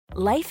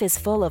Life is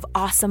full of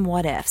awesome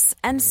what-ifs,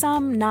 and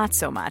some not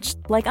so much,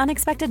 like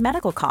unexpected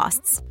medical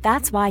costs.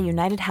 That's why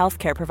United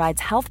Healthcare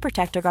provides Health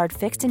Protector Guard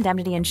fixed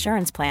indemnity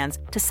insurance plans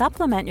to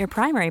supplement your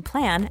primary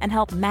plan and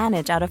help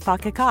manage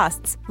out-of-pocket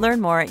costs.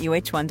 Learn more at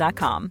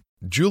uh1.com.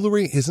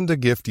 Jewelry isn't a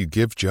gift you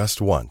give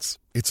just once.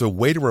 It's a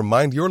way to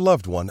remind your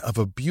loved one of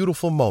a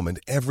beautiful moment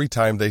every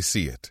time they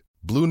see it.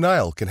 Blue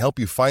Nile can help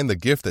you find the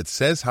gift that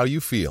says how you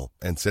feel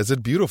and says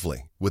it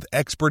beautifully, with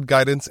expert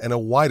guidance and a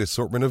wide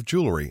assortment of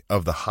jewelry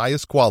of the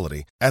highest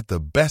quality at the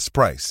best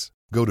price.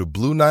 Go to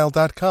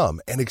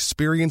BlueNile.com and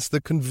experience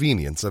the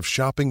convenience of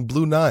shopping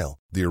Blue Nile,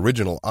 the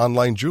original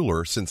online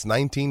jeweler since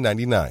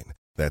 1999.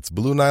 That's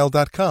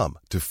BlueNile.com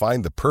to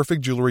find the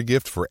perfect jewelry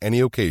gift for any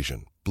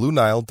occasion.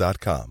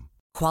 BlueNile.com.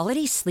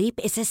 Quality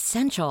sleep is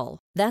essential.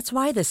 That's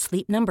why the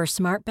Sleep Number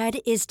Smart Bed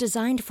is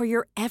designed for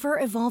your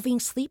ever-evolving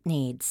sleep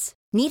needs.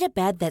 Need a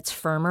bed that's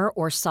firmer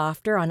or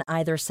softer on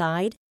either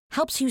side?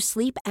 Helps you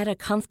sleep at a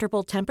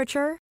comfortable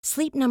temperature?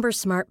 Sleep Number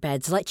Smart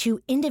Beds let you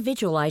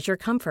individualize your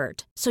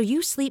comfort, so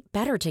you sleep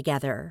better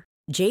together.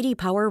 J.D.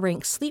 Power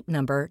ranks Sleep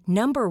Number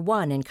number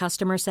 1 in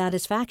customer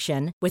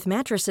satisfaction with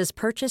mattresses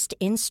purchased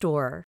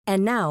in-store.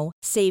 And now,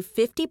 save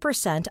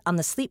 50% on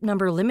the Sleep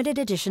Number Limited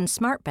Edition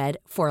Smart Bed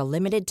for a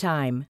limited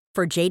time.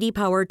 For J.D.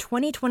 Power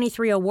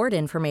 2023 award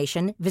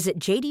information, visit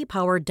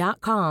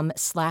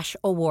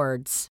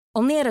jdpower.com/awards.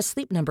 Only at a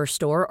Sleep Number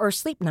store or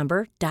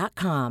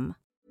sleepnumber.com.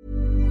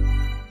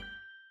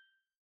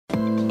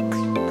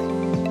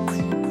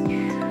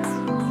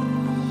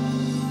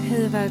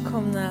 Hej,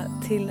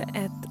 välkomna till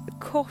ett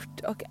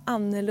kort och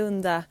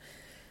annorlunda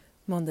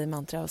Monday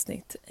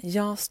Mantra-avsnitt.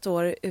 Jag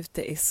står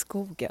ute i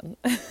skogen.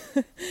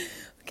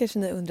 Kanske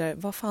ni undrar,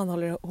 vad fan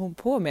håller hon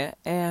på med?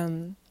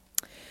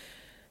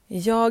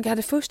 Jag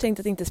hade först tänkt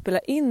att inte spela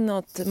in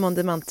något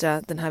Monday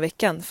Mantra den här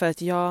veckan, för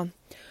att jag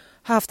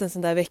har haft en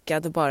sån där vecka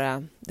då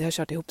bara det har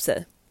kört ihop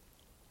sig.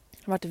 Det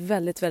har varit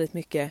väldigt, väldigt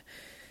mycket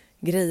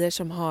grejer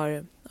som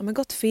har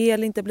gått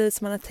fel, inte blivit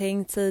som man har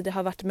tänkt sig. Det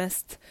har varit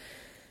mest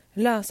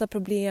lösa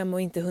problem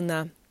och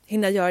inte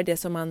hinna göra det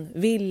som man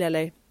vill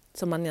eller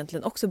som man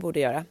egentligen också borde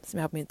göra, som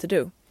jag har på min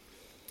to-do.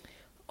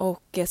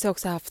 Och så har jag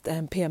också haft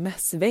en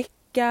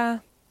PMS-vecka.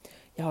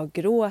 Jag har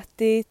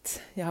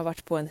gråtit, jag har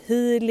varit på en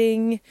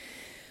healing.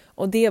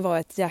 Och det var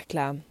ett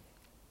jäkla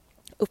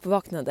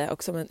uppvaknande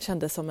och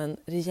kändes som en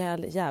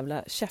rejäl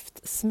jävla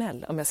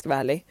käftsmäll, om jag ska vara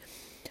ärlig.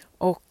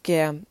 Och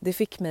det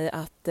fick mig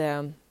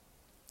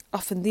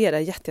att fundera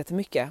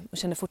jättemycket och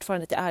känner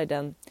fortfarande att jag är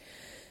den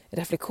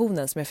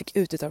reflektionen som jag fick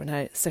ut av den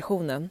här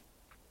sessionen.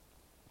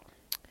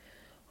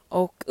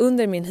 Och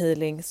under min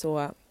healing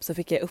så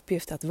fick jag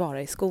uppgift att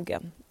vara i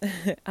skogen.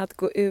 Att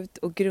gå ut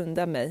och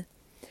grunda mig.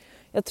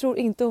 Jag tror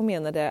inte hon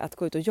menade att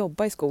gå ut och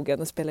jobba i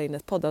skogen och spela in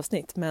ett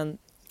poddavsnitt, men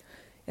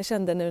jag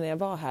kände nu när jag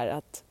var här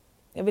att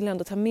jag vill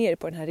ändå ta med er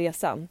på den här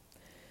resan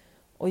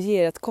och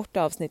ge er ett kort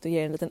avsnitt och ge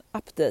er en liten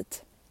update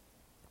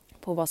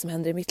på vad som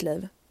händer i mitt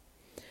liv.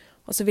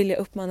 Och så vill jag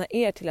uppmana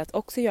er till att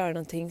också göra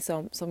någonting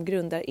som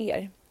grundar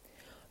er.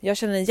 Jag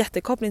känner en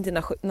jättekoppling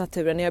till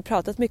naturen. Jag har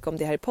pratat mycket om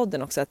det här i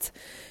podden också, att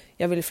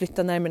jag vill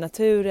flytta närmare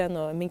naturen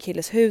och min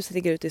killes hus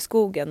ligger ute i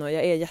skogen och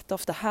jag är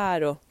jätteofta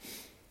här.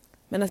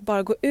 Men att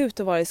bara gå ut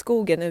och vara i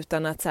skogen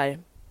utan att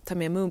ta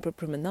med mun på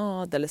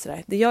promenad eller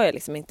sådär, det gör jag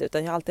liksom inte,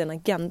 utan jag har alltid en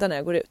agenda när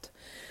jag går ut.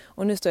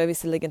 Och nu står jag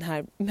visserligen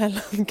här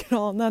mellan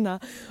granarna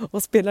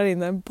och spelar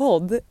in en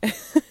podd.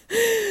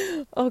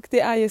 Och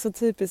det är ju så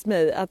typiskt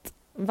mig att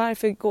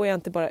varför går jag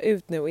inte bara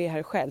ut nu och är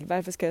här själv?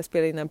 Varför ska jag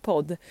spela in en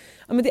podd?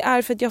 Ja, men det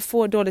är för att jag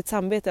får dåligt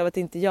samvete av att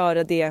inte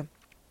göra det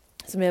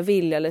som jag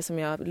vill eller som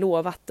jag har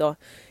lovat. Och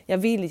jag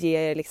vill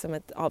ge er liksom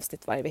ett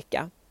avsnitt varje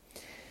vecka.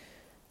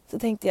 Så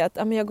tänkte jag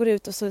att jag går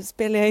ut och så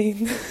spelar jag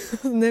in.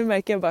 Nu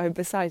märker jag bara hur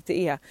bisarrt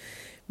det är.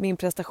 Min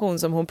prestation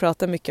som hon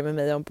pratar mycket med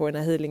mig om på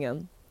den här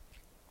healingen.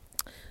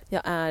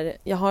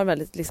 Jag har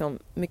väldigt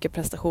mycket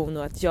prestation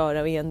och att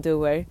göra och är en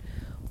doer.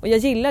 Och jag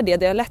gillar det.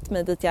 Det har lett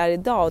mig dit jag är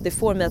idag. Och det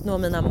får mig att nå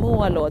mina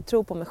mål och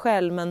tro på mig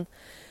själv. Men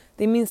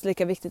det är minst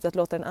lika viktigt att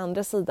låta den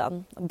andra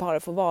sidan bara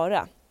få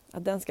vara.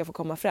 Att den ska få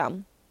komma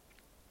fram.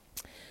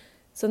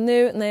 Så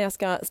nu när jag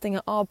ska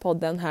stänga av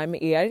podden här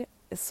med er,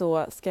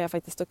 så ska jag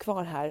faktiskt stå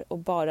kvar här och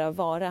bara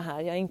vara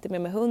här. Jag är inte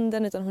med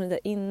hunden, utan hon är där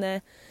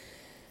inne.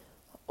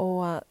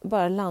 Och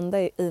bara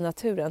landa i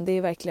naturen. Det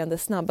är verkligen det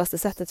snabbaste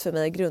sättet för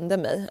mig att grunda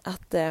mig.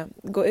 Att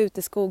gå ut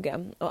i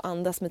skogen och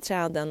andas med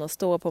träden och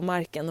stå på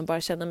marken och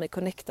bara känna mig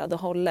connectad och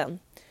hållen.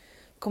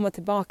 Komma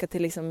tillbaka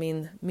till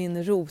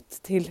min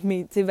rot,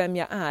 till vem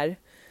jag är.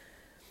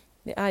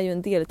 Vi är ju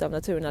en del av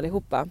naturen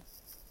allihopa.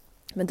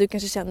 Men du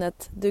kanske känner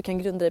att du kan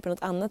grunda dig på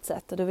något annat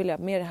sätt. Och då vill jag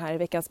med det här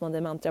veckans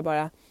Monday Mantra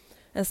bara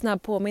en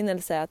snabb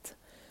påminnelse att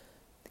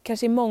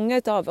kanske är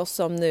många av oss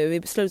som nu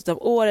i slutet av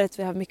året,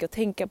 vi har mycket att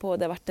tänka på.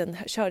 Det har varit en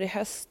körig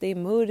höst, det är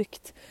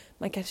mörkt,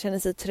 man kan känna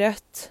sig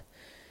trött.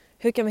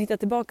 Hur kan vi hitta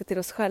tillbaka till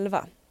oss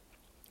själva?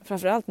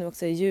 Framförallt nu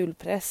också i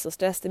julpress och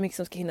stress, det är mycket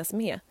som ska hinnas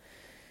med.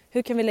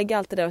 Hur kan vi lägga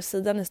allt det där åt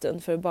sidan en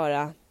stund för att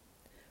bara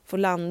få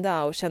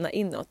landa och känna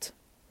inåt?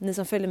 Ni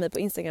som följer mig på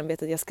Instagram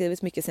vet att jag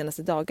skrivit mycket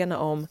senaste dagarna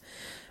om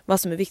vad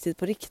som är viktigt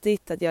på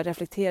riktigt. Att jag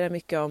reflekterar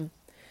mycket om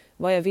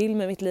vad jag vill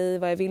med mitt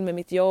liv, vad jag vill med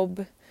mitt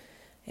jobb.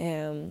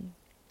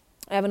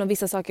 Även om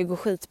vissa saker går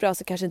skitbra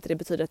så kanske inte det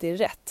betyder att det är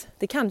rätt.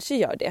 Det kanske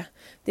gör det.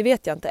 Det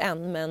vet jag inte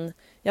än, men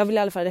jag vill i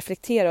alla fall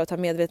reflektera och ta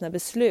medvetna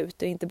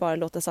beslut och inte bara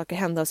låta saker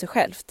hända av sig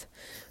självt.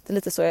 Det är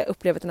lite så jag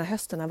upplever att den här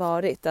hösten har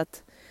varit.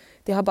 Att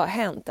det har bara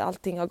hänt,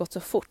 allting har gått så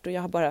fort och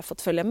jag har bara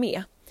fått följa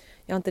med.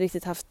 Jag har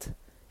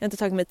inte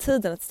tagit mig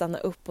tiden att stanna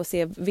upp och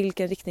se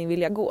vilken riktning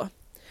vill jag gå.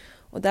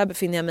 Och där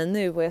befinner jag mig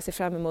nu och jag ser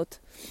fram emot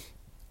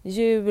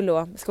jul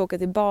och ska åka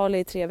till Bali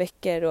i 3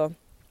 veckor och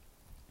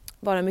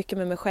vara mycket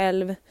med mig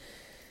själv.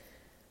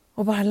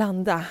 Och bara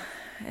landa.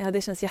 Ja,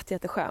 det känns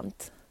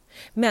jätteskönt.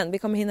 Men vi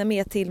kommer hinna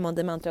med till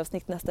Monday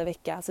Mantra-avsnitt nästa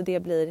vecka. Så det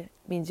blir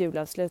min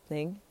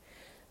julavslutning.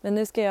 Men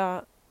nu ska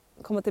jag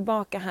komma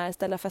tillbaka här,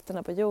 ställa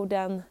fötterna på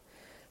jorden.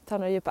 Ta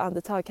några djupa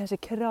andetag, kanske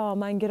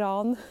krama en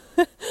gran.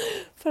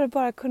 För att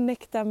bara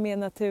connecta med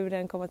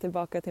naturen, komma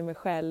tillbaka till mig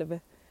själv.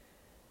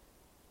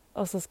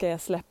 Och så ska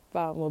jag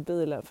släppa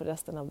mobilen för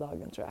resten av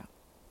dagen tror jag.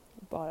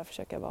 Bara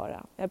försöka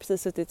vara. Jag har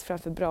precis suttit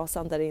framför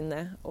brasan där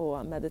inne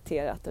och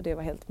mediterat och det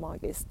var helt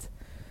magiskt.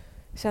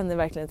 Jag känner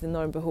verkligen ett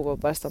enormt behov av att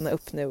bara stanna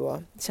upp nu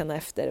och känna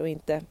efter och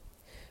inte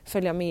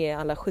följa med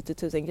alla 70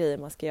 000 grejer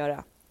man ska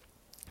göra.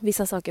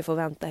 Vissa saker får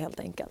vänta helt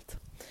enkelt.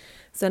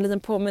 Så en liten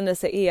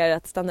påminnelse är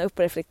att stanna upp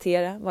och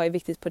reflektera. Vad är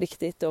viktigt på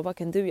riktigt och vad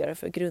kan du göra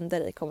för att grunda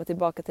dig? Komma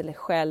tillbaka till dig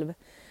själv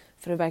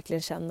för att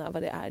verkligen känna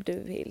vad det är du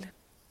vill.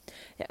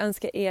 Jag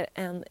önskar er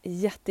en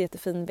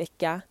jättefin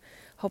vecka.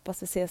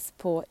 Hoppas vi ses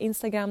på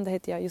Instagram. Där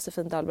heter jag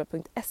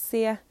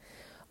josefindalberg.se.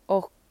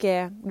 Och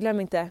glöm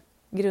inte,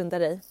 grunda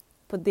dig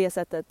på det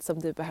sättet som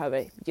du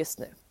behöver just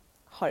nu.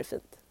 Ha det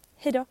fint.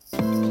 Hej då!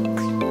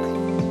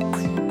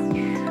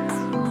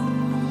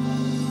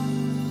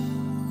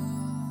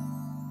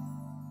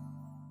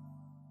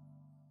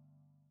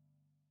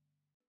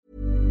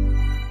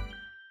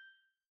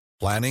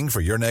 Planning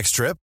for your next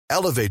trip?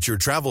 Elevate your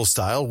travel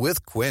style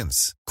with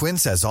Quince.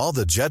 Quince has all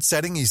the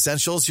jet-setting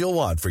essentials you'll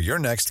want for your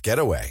next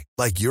getaway,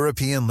 like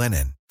European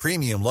linen,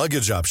 premium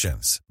luggage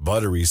options,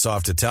 buttery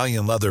soft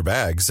Italian leather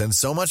bags, and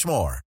so much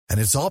more. And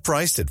it's all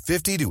priced at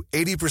 50 to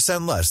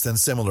 80% less than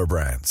similar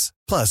brands.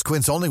 Plus,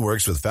 Quince only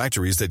works with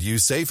factories that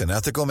use safe and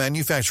ethical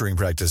manufacturing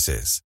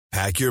practices.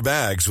 Pack your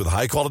bags with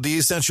high-quality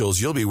essentials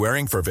you'll be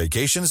wearing for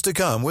vacations to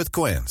come with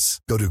Quince.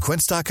 Go to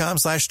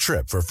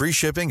quince.com/trip for free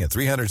shipping and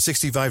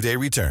 365-day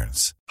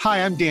returns.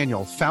 Hi, I'm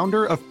Daniel,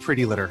 founder of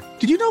Pretty Litter.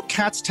 Did you know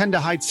cats tend to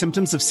hide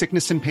symptoms of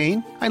sickness and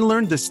pain? I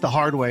learned this the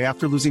hard way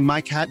after losing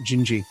my cat,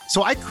 Gingy.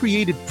 So I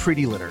created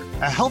Pretty Litter,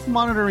 a health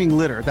monitoring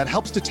litter that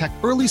helps detect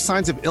early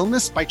signs of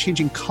illness by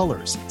changing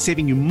colors,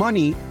 saving you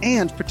money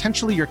and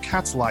potentially your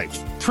cat's life.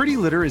 Pretty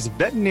Litter is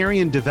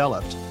veterinarian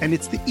developed, and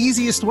it's the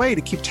easiest way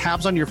to keep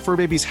tabs on your fur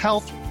baby's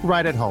health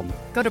right at home.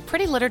 Go to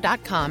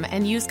prettylitter.com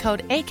and use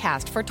code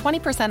ACAST for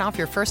 20% off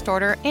your first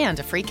order and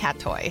a free cat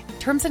toy.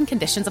 Terms and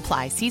conditions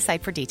apply. See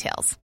site for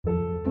details.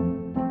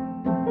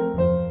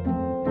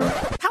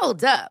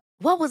 Hold up.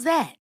 What was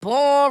that?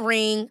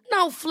 Boring.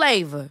 No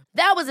flavor.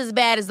 That was as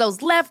bad as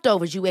those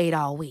leftovers you ate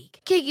all week.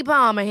 Keke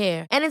Palmer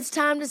here, and it's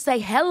time to say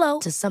hello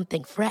to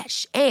something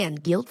fresh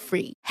and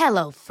guilt-free.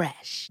 Hello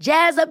Fresh.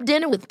 Jazz up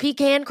dinner with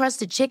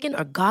pecan-crusted chicken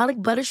or garlic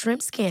butter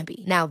shrimp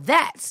scampi. Now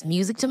that's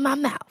music to my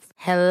mouth.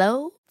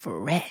 Hello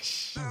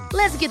Fresh.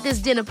 Let's get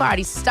this dinner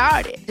party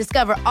started.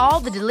 Discover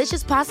all the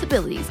delicious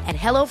possibilities at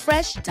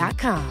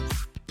HelloFresh.com.